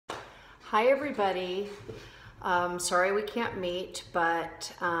Hi everybody. Sorry we can't meet,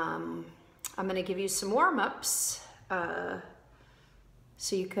 but I'm going to give you some warm-ups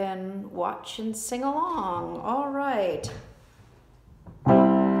so you can watch and sing along. All right.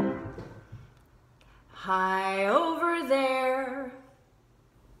 Hi over there.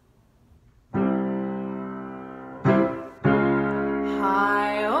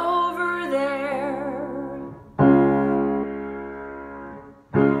 Hi over there.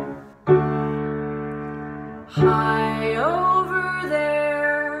 Hi over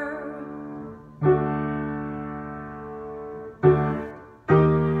there.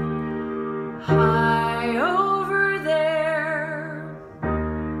 Hi over there.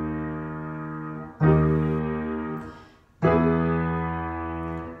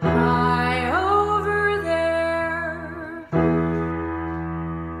 Hi over there.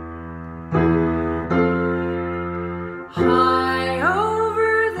 Hi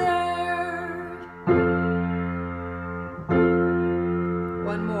over there.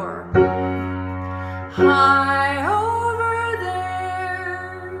 One more. Hi over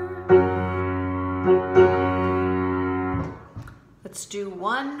there. Let's do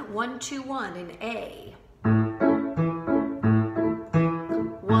 1, 1, 2, 1 in A.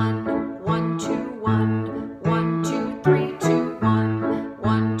 1, 1, 2, 1, 1, 2, 3, 2, 1,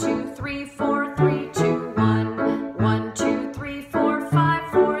 1, 2, 3, 4, 3, 2, 1, 1, 2, 3, 4,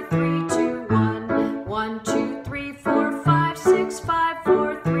 5, 4, 3, 2, 1, 1, 2, 3, 4, 5, 6, 5,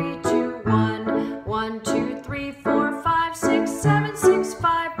 4, 3, 2, 1, 1, 2, 3, 4, 5, 6, 7, 6,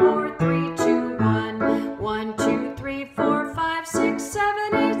 5, 4, 3, 2, 1, 1, 2, 3, 4, 5, 6,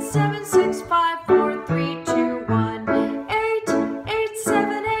 7, 8, 7, 6, 5, 4, 3, 2, 1, 8, 8,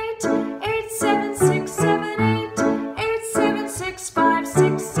 7, 8, 8, 7, 6, 7, 8, 8, 7, 6, 5,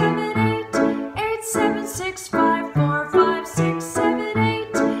 6, 7, 8, 8, 7, 6, 5, 4, 5, 6, 7,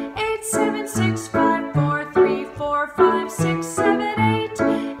 8, 8, 7, 6, 5, 4, 3, 4, 5, 6, 7, 8,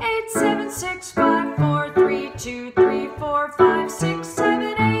 8, 7, 6, 5, 4, 3, 2, 3, 4, 5, 6,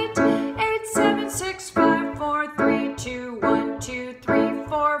 7, 8, 8, 7, 6, 5, 4, 3, 2, 1, 2, 3,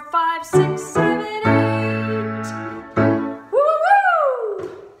 4, 5, 6, 7, 8. Woo-woo!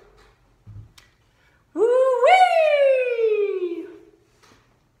 Woo-wee!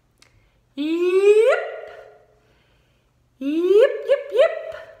 Yep! Yep, yep, yep!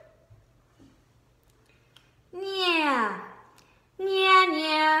 Nya! Nya,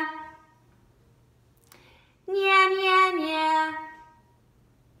 nya! Nya, nya, nya!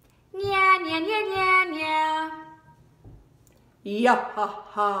 Nya, nya, nya, nya, nya!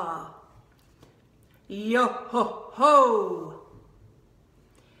 Ya-ha-ha! Yo-ho-ho!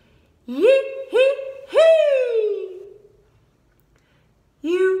 Yee-hee-hee!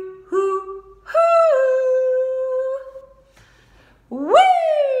 You-hoo-hoo!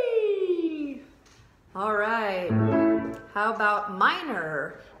 Whee! All right. How about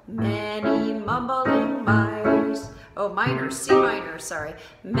minor? Many mumbling mice. Oh, minor, C minor, sorry.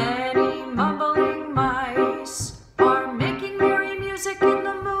 Many mumbling mice are making merry music in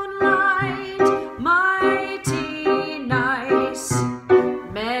the moonlight. Mighty nice.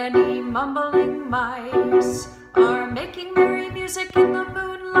 Many mumbling mice are making merry music in the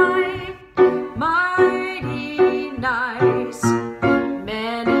moonlight. Mighty nice.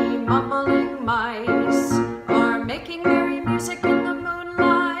 Many mumbling mice are making merry music in the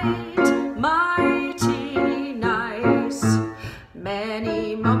moonlight. Mighty nice.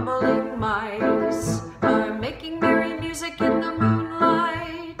 Many mumbling mice are making merry music in the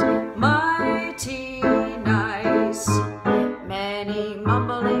moonlight. Mighty nice. Many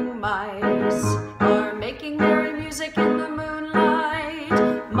mumbling mice are making merry music in the moonlight.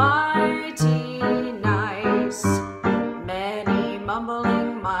 Mighty nice. Many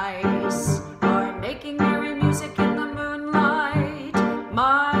mumbling mice are making merry music in the moonlight.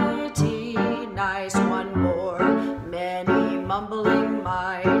 Mighty nice. One more. Many mumbling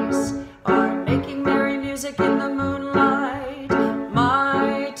mice are making merry music in the moonlight.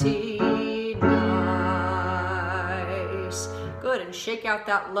 Mighty nice. Good, and shake out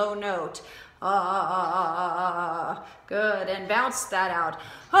that low note. Ah, good, and bounce that out.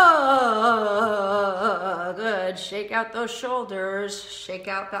 Ah, good. Shake out those shoulders. Shake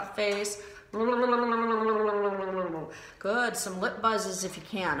out that face. Good, some lip buzzes if you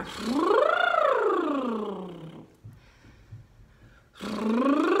can.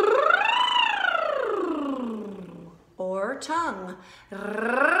 Or tongue.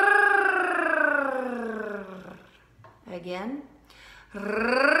 Again.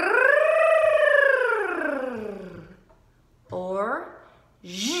 Or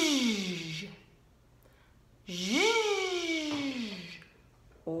zh. Zh.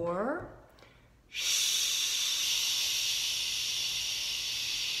 Or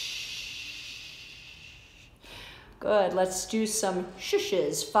Good. Let's do some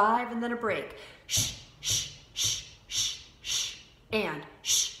shushes. 5 and then a break. Shh, shh, shh, shh, shh. And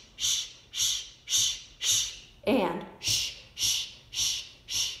shh, shh, shh, shh, shh. And shh, shh, shh,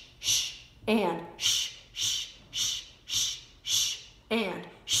 shh, shh. And shh, shh, shh, shh, shh. And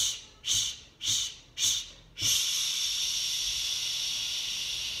shh, shh, shh, shh, shh.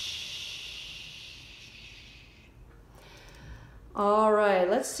 All right,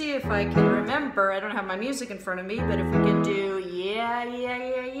 let's see if I can remember. I don't have my music in front of me, but if we can do yeah, yeah,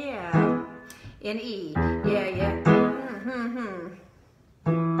 yeah, yeah in E. Yeah, yeah.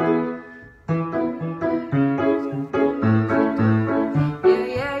 Yeah,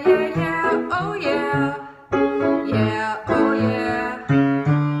 yeah, yeah, yeah. Oh, yeah. Yeah, oh, yeah.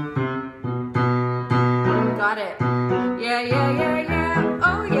 Got it. Yeah, yeah, yeah, yeah.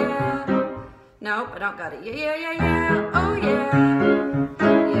 Oh, yeah. Nope, I don't got it. Yeah, yeah, yeah, yeah. Oh, yeah.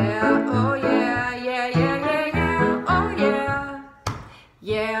 Yeah, oh, yeah. Yeah, yeah, yeah, yeah. Oh, yeah.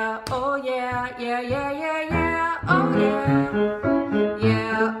 Yeah, oh, yeah. Yeah, yeah, yeah, yeah. Oh, yeah.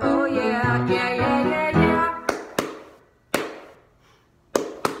 Yeah, oh, yeah. Yeah, yeah, yeah, yeah.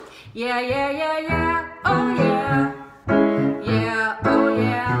 Yeah, yeah, yeah, yeah. Oh, yeah. Yeah, oh,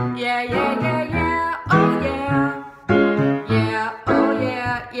 yeah. Yeah, yeah, yeah, yeah. Oh, yeah. Yeah, oh,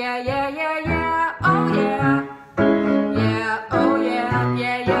 yeah. Yeah, yeah, yeah, yeah. Oh, yeah. Yeah, oh, yeah.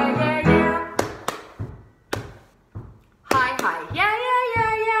 Yeah, yeah, yeah, yeah. Hi, hi. Yeah, yeah,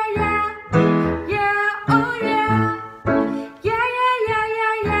 yeah, yeah, yeah. Yeah, oh, yeah. Yeah, yeah, yeah,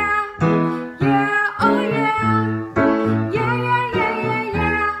 yeah, yeah. Yeah, oh, yeah. Yeah, yeah, yeah, yeah,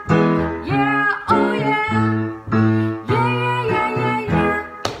 yeah. Yeah, oh, yeah. Yeah, yeah, yeah, yeah, yeah.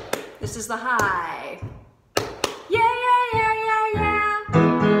 This is the high. Yeah, yeah, yeah, yeah, yeah.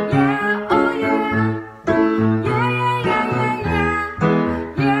 Yeah, oh, yeah. Yeah, yeah, yeah, yeah, yeah.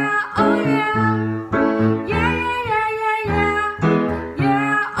 Yeah, oh, yeah. Yeah, yeah, yeah, yeah, yeah.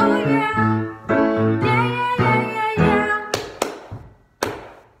 Yeah, oh, yeah. Yeah, yeah, yeah, yeah, yeah.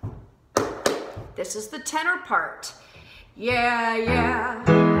 This is the tenor part. Yeah, yeah.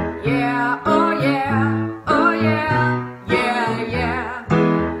 Yeah, oh, yeah. Oh, yeah. Yeah, yeah.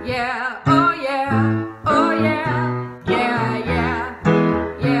 Yeah, oh, yeah. Oh, yeah. Yeah, yeah.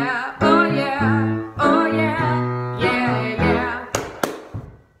 Yeah, oh, yeah. Oh, yeah. Yeah, yeah.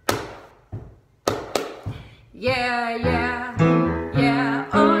 Yeah, yeah. Yeah,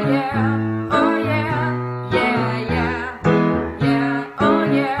 oh, yeah. Oh, yeah. Yeah, yeah. Yeah, oh,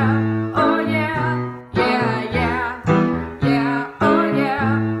 yeah. Oh, yeah. Yeah, yeah. Yeah, oh,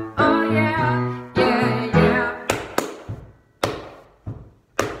 yeah. Oh, yeah. Yeah, yeah.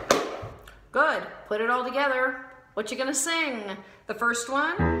 Good. Put it all together. What you gonna sing? The first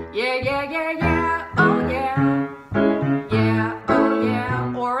one? Yeah, yeah, yeah, yeah. Oh, yeah. Yeah, oh,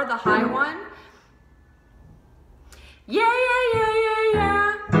 yeah. Or the high one? Yeah, yeah, yeah, yeah,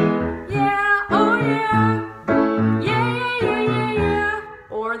 yeah. Yeah, oh, yeah. Yeah, yeah, yeah, yeah, yeah.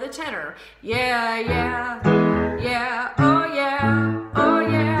 Or the tenor. Yeah, yeah. Yeah, oh, yeah. Oh,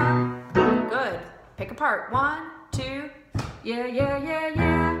 yeah. Good. Pick apart. 1, 2. Yeah, yeah, yeah,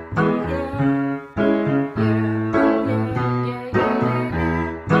 yeah. Oh, yeah. Yeah, oh, yeah. Yeah, yeah, yeah,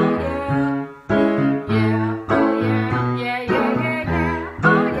 yeah. Oh, yeah. Yeah, oh, yeah. Yeah, yeah, yeah, yeah.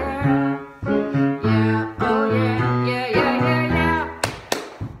 Oh, yeah. Yeah, oh, yeah. Yeah, yeah, yeah, yeah.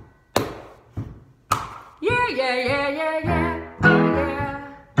 Yeah, yeah, yeah, yeah, yeah. Oh, yeah.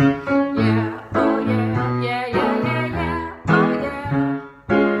 Yeah, oh, yeah. Yeah, yeah, yeah, yeah. Oh, yeah.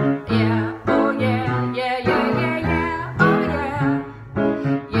 Yeah, oh, yeah. Yeah, yeah, yeah, yeah. Oh, yeah.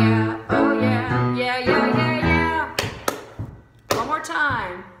 Yeah, oh, yeah. Yeah, yeah, yeah, yeah. One more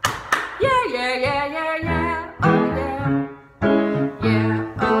time. Yeah, yeah, yeah, yeah, yeah. Oh, yeah.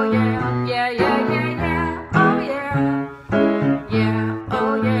 Yeah, oh, yeah. Yeah, yeah, yeah, yeah. Oh, yeah. Yeah,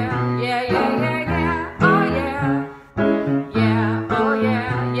 oh, yeah. Yeah, yeah, yeah, yeah. Oh, yeah. Yeah, oh,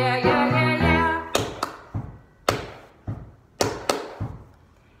 yeah. Yeah, yeah, yeah, yeah.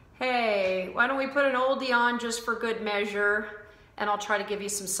 Hey, why don't we put an oldie on just for good measure, and I'll try to give you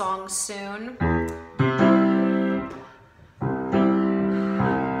some songs soon.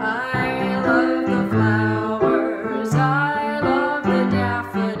 I love the flowers, I love the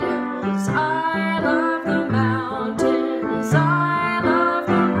daffodils, I love the mountains, I love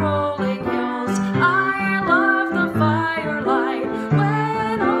the rolling hills, I love the firelight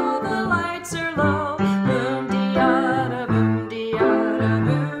when all the lights are low. Boom de-yada, boom de-yada,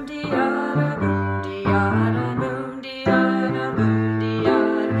 boom de-yada, boom de-yada, boom de-yada, boom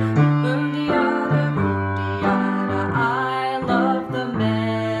de-yada, boom de-yada.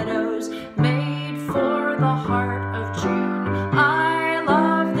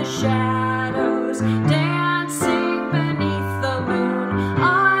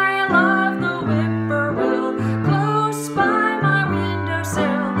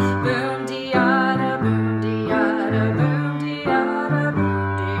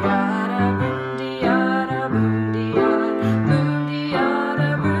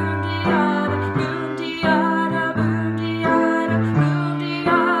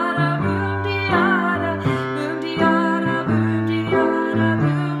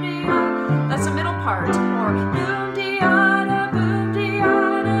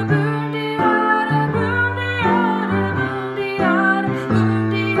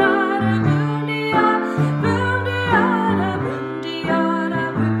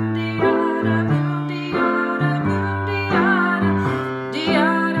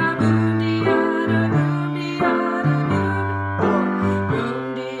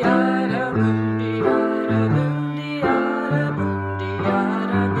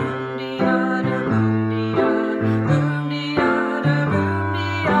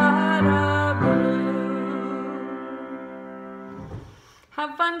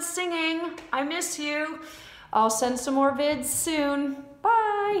 everyone singing. I miss you. I'll send some more vids soon.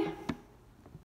 Bye.